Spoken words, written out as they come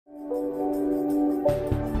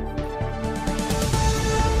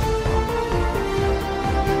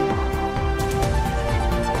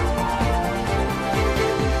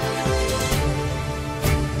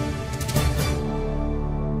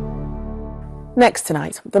Next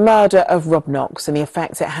tonight, the murder of Rob Knox and the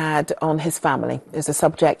effect it had on his family is the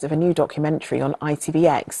subject of a new documentary on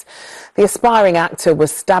ITVX. The aspiring actor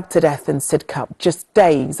was stabbed to death in Sidcup just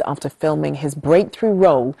days after filming his breakthrough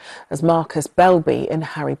role as Marcus Belby in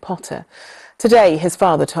Harry Potter. Today, his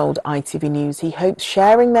father told ITV News he hopes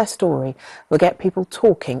sharing their story will get people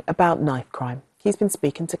talking about knife crime. He's been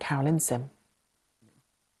speaking to Colin Knox.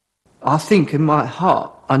 I think in my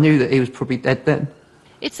heart, I knew that he was probably dead then.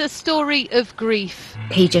 It's a story of grief.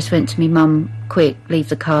 He just went to me, "Mum, quick, leave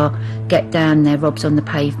the car, get down there, Rob's on the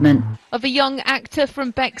pavement." Of a young actor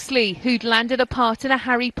from Bexley who'd landed a part in a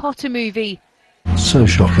Harry Potter movie. So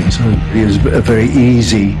shocking. He was a very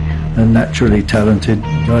easy and naturally talented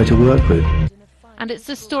guy to work with. And it's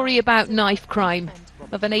a story about knife crime,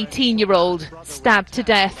 of an 18-year-old stabbed to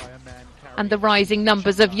death, and the rising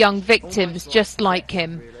numbers of young victims just like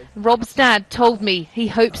him. Rob's dad told me he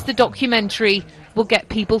hopes the documentary will get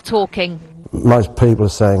people talking. Most people are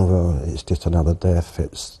saying, well, it's just another death.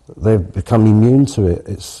 They've become immune to it.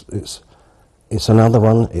 It's another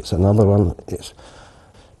one, it's another one.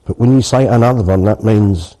 But when you say another one, that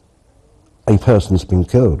means a person's been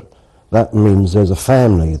killed. That means there's a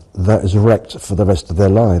family that is wrecked for the rest of their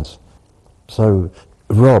lives. So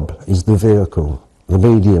Rob is the vehicle, the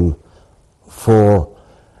medium for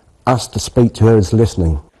us to speak to who's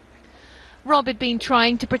listening. Rob had been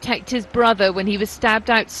trying to protect his brother when he was stabbed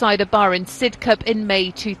outside a bar in Sidcup in May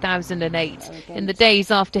 2008. In the days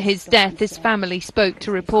after his death, his family spoke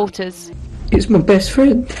to reporters. It's my best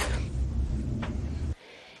friend.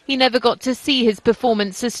 He never got to see his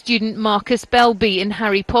performance as student Marcus Belby in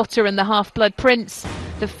Harry Potter and the Half-Blood Prince.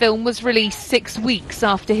 The film was released 6 weeks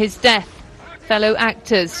after his death. Fellow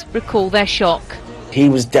actors recall their shock. He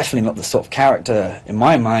was definitely not the sort of character, in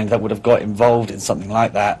my mind, that would have got involved in something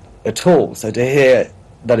like that at all. So to hear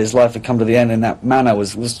that his life had come to the end in that manner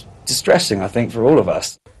was distressing, I think, for all of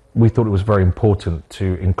us. We thought it was very important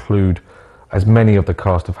to include as many of the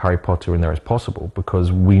cast of Harry Potter in there as possible,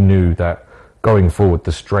 because we knew that going forward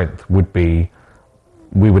the strength would be,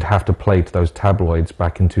 we would have to play to those tabloids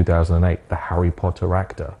back in 2008, the Harry Potter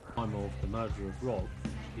actor.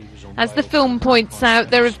 As the film points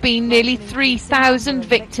out, there have been nearly 3,000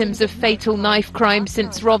 victims of fatal knife crime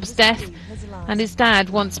since Rob's death, and his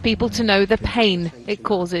dad wants people to know the pain it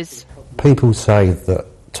causes. People say that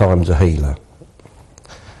time's a healer.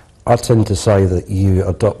 I tend to say that you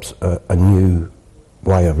adopt a new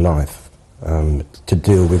way of life to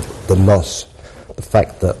deal with the loss, the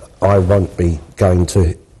fact that I won't be going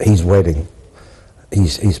to his wedding,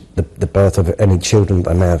 the birth of any children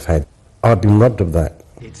that I may have had. I've been robbed of that.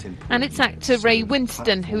 And it's actor Ray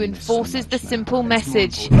Winston who enforces the simple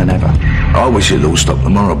message. Whenever. I wish it'd all stop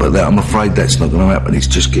tomorrow, but I'm afraid that's not going to happen. It's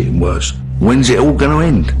just getting worse. When's it all going to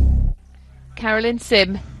end? Colin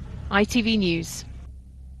Knox, ITV News.